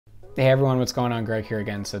Hey everyone, what's going on? Greg here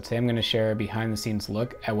again. So today I'm going to share a behind the scenes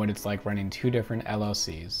look at what it's like running two different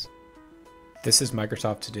LLCs. This is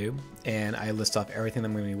Microsoft To Do, and I list off everything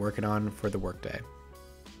I'm going to be working on for the workday.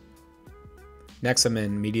 Next, I'm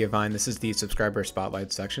in Mediavine. This is the subscriber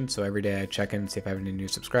spotlight section. So every day I check in and see if I have any new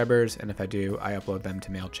subscribers, and if I do, I upload them to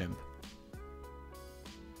MailChimp.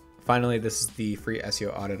 Finally, this is the free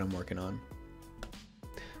SEO audit I'm working on.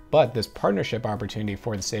 But this partnership opportunity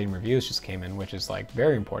for the stadium reviews just came in, which is like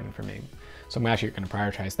very important for me. So I'm actually going to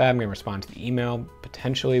prioritize that. I'm going to respond to the email.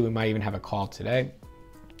 Potentially, we might even have a call today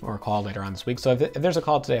or a call later on this week. So if there's a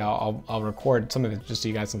call today, I'll record some of it just so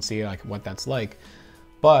you guys can see like what that's like.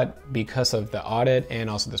 But because of the audit and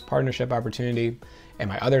also this partnership opportunity and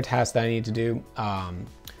my other tasks that I need to do,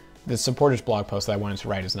 the supporters blog post that I wanted to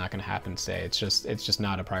write is not going to happen today. It's just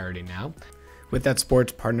not a priority now. With that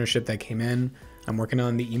sports partnership that came in, I'm working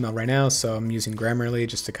on the email right now, so I'm using Grammarly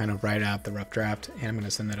just to kind of write out the rough draft, and I'm going to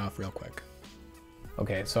send that off real quick.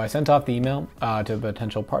 Okay, so I sent off the email to a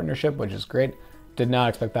potential partnership, which is great. Did not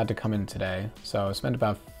expect that to come in today, so I spent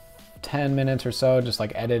about 10 minutes or so just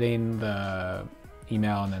like editing the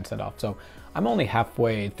email and then sent off. So I'm only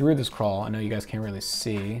halfway through this crawl. I know you guys can't really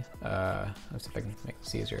see. Let's see if I can make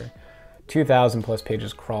this easier. 2,000 plus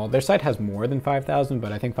pages crawl. Their site has more than 5,000,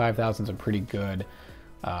 but I think 5,000 is a pretty good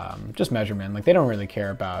just measurement. Like they don't really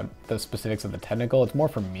care about the specifics of the technical. It's more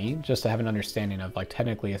for me just to have an understanding of like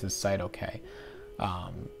technically is this site okay.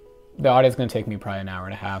 The audit's going to take me probably an hour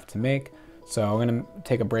and a half to make. So I'm going to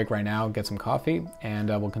take a break right now, get some coffee, and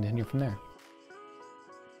we'll continue from there.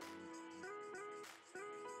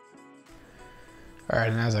 All right,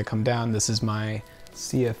 and as I come down, this is my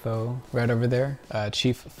CFO right over there,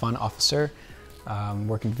 Chief Fun Officer,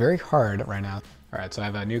 working very hard right now. All right, so I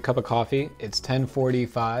have a new cup of coffee. It's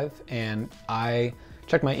 10:45, and I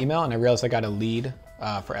checked my email and I realized I got a lead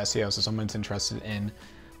for SEO. So someone's interested in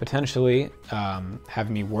potentially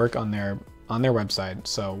having me work on their website.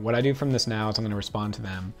 So what I do from this now is I'm going to respond to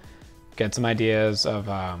them, get some ideas of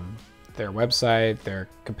their website, their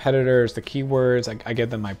competitors, the keywords. I give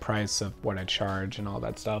them my price of what I charge and all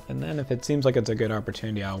that stuff. And then if it seems like it's a good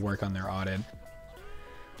opportunity, I'll work on their audit.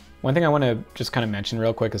 One thing I want to just kind of mention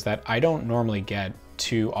real quick is that I don't normally get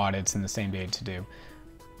 2 audits in the same day to do.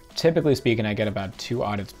 Typically speaking, I get about 2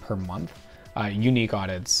 audits per month, unique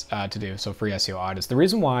audits to do, so free SEO audits. The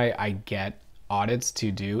reason why I get audits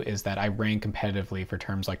to do is that I rank competitively for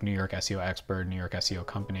terms like New York SEO Expert, New York SEO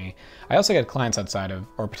Company. I also get clients outside of,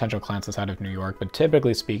 or potential clients outside of New York, but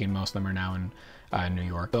typically speaking, most of them are now in New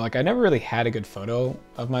York. So like I never really had a good photo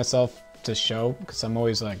of myself to show because I'm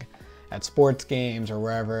always like at sports games or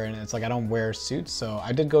wherever, and it's like I don't wear suits. So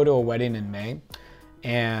I did go to a wedding in May,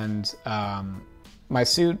 and my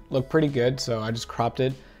suit looked pretty good, so I just cropped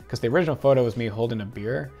it because the original photo was me holding a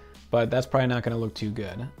beer, but that's probably not going to look too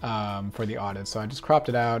good for the audit. So I just cropped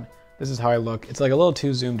it out. This is how I look. It's like a little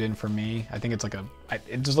too zoomed in for me. I think it's like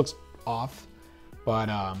it just looks off,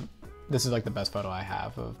 but this is like the best photo I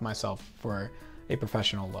have of myself for a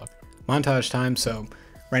professional look. Montage time. So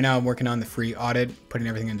right now I'm working on the free audit, putting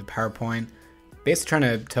everything into PowerPoint, basically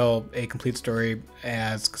trying to tell a complete story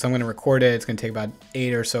because I'm going to record it. It's going to take about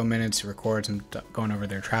 8 or so minutes to record. So I'm going over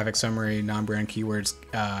their traffic summary, non-brand keywords,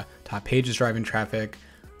 top pages driving traffic,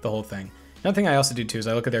 the whole thing. Another thing I also do too is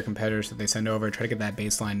I look at their competitors that they send over, try to get that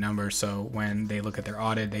baseline number. So when they look at their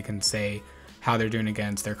audit, they can say how they're doing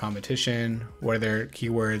against their competition, what are their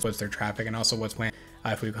keywords, what's their traffic, and also what's planned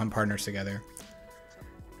if we become partners together.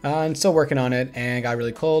 I'm still working on it and got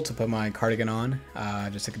really cold to put my cardigan on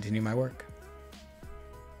just to continue my work.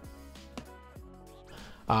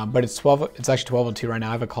 But it's actually 12:02 right now.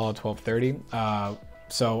 I have a call at 12:30,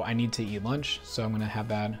 so I need to eat lunch. So I'm gonna have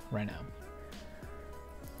that right now.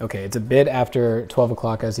 Okay, it's a bit after 12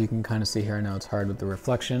 o'clock, as you can kind of see here. I know it's hard with the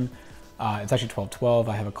reflection. It's actually 12:12.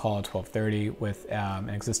 I have a call at 12:30 with an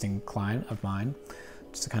existing client of mine,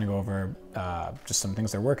 just to kind of go over just some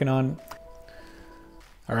things they're working on.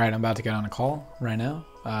 All right, I'm about to get on a call right now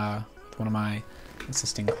with one of my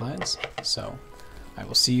existing clients. So I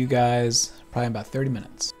will see you guys probably in about 30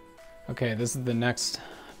 minutes. Okay, this is the next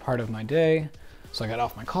part of my day. So I got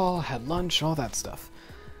off my call, had lunch, all that stuff.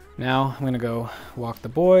 Now I'm gonna go walk the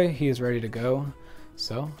boy. He is ready to go.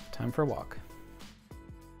 So time for a walk.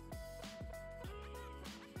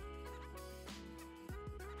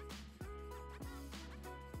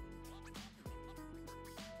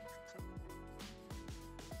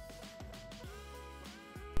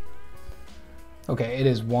 Okay, it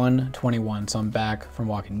is 1:21, so I'm back from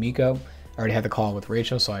walking Miko. I already had the call with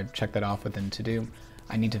Rachel, so I checked that off within To Do.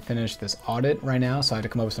 I need to finish this audit right now, so I had to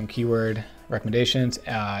come up with some keyword recommendations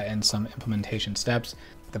and some implementation steps.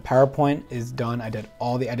 The PowerPoint is done. I did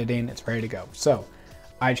all the editing. It's ready to go. So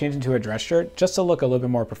I changed into a dress shirt just to look a little bit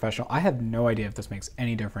more professional. I have no idea if this makes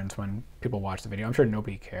any difference when people watch the video. I'm sure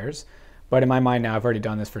nobody cares. But in my mind now, I've already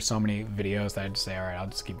done this for so many videos that I just say, all right, I'll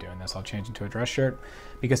just keep doing this. I'll change into a dress shirt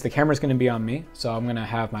because the camera's gonna be on me. So I'm gonna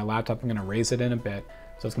have my laptop, I'm gonna raise it in a bit.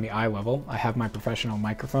 So it's gonna be eye level. I have my professional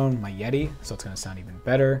microphone, my Yeti, so it's gonna sound even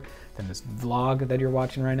better than this vlog that you're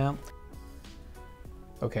watching right now.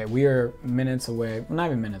 Okay, we are minutes away, well, not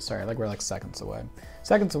even minutes, sorry, like we're like seconds away.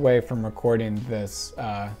 Seconds away from recording this,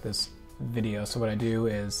 this video. So what I do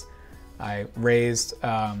is I raised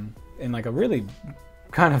in like a really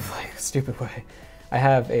kind of like stupid way. I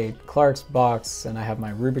have a Clark's box and I have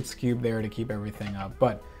my Rubik's Cube there to keep everything up,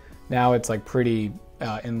 but now it's like pretty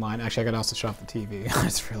in line. Actually, I could also shut off the TV. I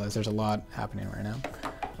just realized there's a lot happening right now.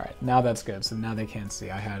 All right, now that's good. So now they can't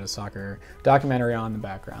see. I had a soccer documentary on in the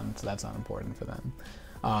background, so that's not important for them.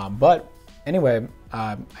 But anyway,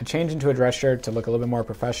 I changed into a dress shirt to look a little bit more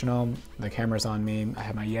professional. The camera's on me. I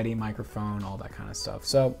have my Yeti microphone, all that kind of stuff.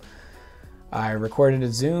 So I recorded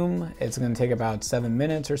a Zoom. It's gonna take about 7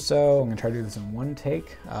 minutes or so. I'm gonna try to do this in one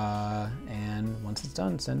take. And once it's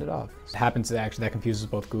done, send it off. It happens to actually, that confuses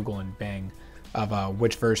both Google and Bing of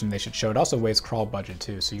which version they should show. It also wastes crawl budget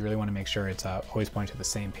too. So you really wanna make sure it's always pointing to the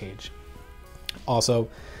same page. Also,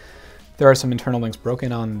 there are some internal links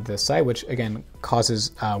broken on the site, which again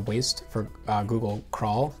causes waste for Google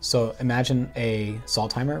crawl. So imagine a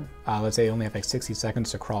salt timer. Let's say you only have like 60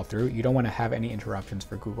 seconds to crawl through. You don't want to have any interruptions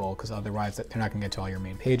for Google because otherwise they're not going to get to all your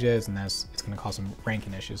main pages, and it's going to cause some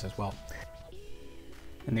ranking issues as well.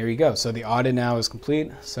 And there you go. So the audit now is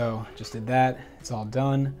complete. So just did that. It's all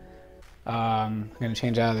done. I'm going to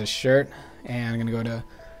change out of this shirt and I'm going to go to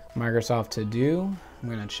Microsoft To Do. I'm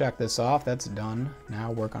gonna check this off. That's done.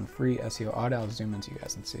 Now work on free SEO audit. I'll zoom in so you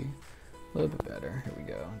guys can see a little bit better. Here we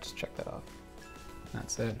go. Just check that off.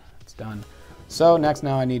 That's it. It's done. So next,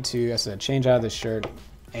 now I need to, as I said, change out of this shirt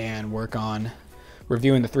and work on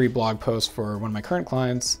reviewing the 3 blog posts for one of my current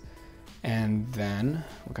clients, and then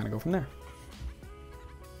we'll kind of go from there.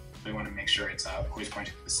 We want to make sure it's always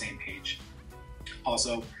pointing to the same page.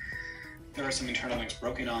 Also, there are some internal links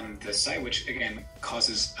broken on the site, which again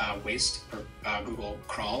causes waste for Google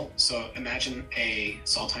crawl. So imagine a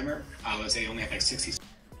salt timer. Let's say you only have like 60.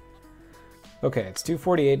 Okay, it's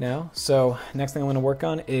 2:48 now. So next thing I'm going to work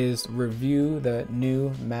on is review the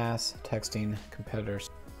new mass texting competitors.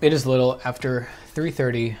 It is a little after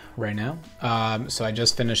 3:30 right now. So I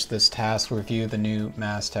just finished this task, review the new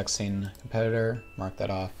mass texting competitor. Mark that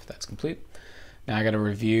off. That's complete. Now I got to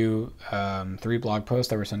review 3 blog posts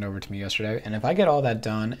that were sent over to me yesterday. And if I get all that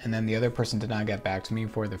done and then the other person did not get back to me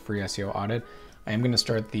for the free SEO audit, I am going to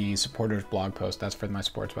start the supporters blog post. That's for my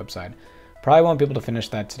sports website. Probably won't be able to finish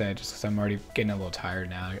that today just because I'm already getting a little tired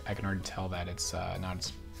now. I can already tell that it's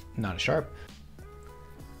not as sharp.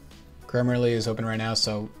 Grammarly is open right now,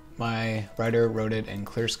 so my writer wrote it in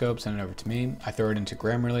ClearScope, sent it over to me. I throw it into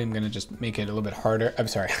Grammarly. I'm going to just make it a little bit harder. I'm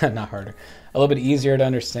sorry, not harder. A little bit easier to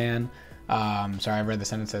understand. Sorry, I read the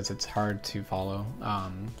sentence says it's hard to follow.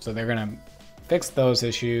 So they're gonna fix those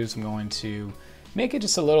issues. I'm going to make it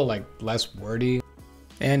just a little like less wordy.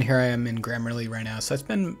 And here I am in Grammarly right now. So I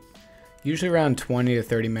spend usually around 20 to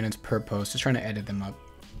 30 minutes per post, just trying to edit them up.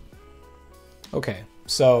 Okay,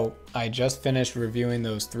 so I just finished reviewing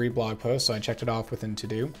those 3 blog posts. So I checked it off within To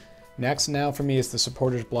Do. Next now for me is the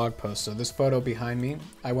supporters blog post. So this photo behind me,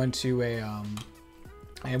 I went to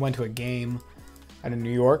a game out of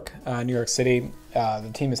New York City.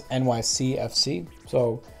 The team is NYCFC.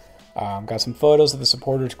 So got some photos of the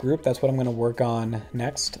supporters group. That's what I'm going to work on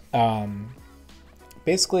next.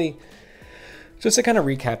 Basically, just to kind of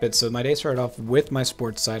recap it. So my day started off with my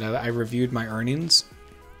sports site. I reviewed my earnings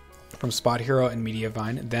from Spot Hero and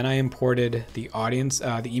Mediavine. Then I imported the audience,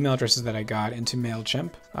 the email addresses that I got into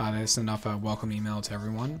MailChimp. I sent off a welcome email to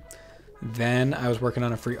everyone. Then I was working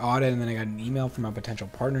on a free audit, and then I got an email from a potential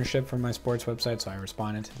partnership from my sports website, so I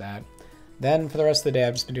responded to that. Then for the rest of the day,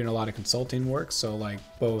 I've just been doing a lot of consulting work, so like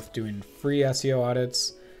both doing free SEO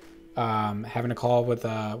audits, having a call with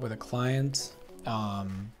a client,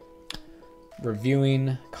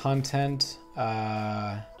 reviewing content,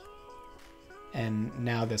 and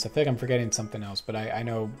now this. I feel like I'm forgetting something else, but I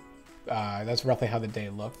know that's roughly how the day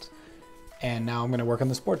looked. And now I'm going to work on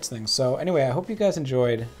the sports thing. So anyway, I hope you guys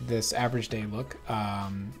enjoyed this average day look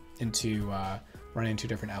into running 2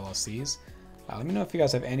 different LLCs. Let me know if you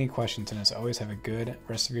guys have any questions, and as always, have a good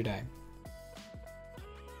rest of your day.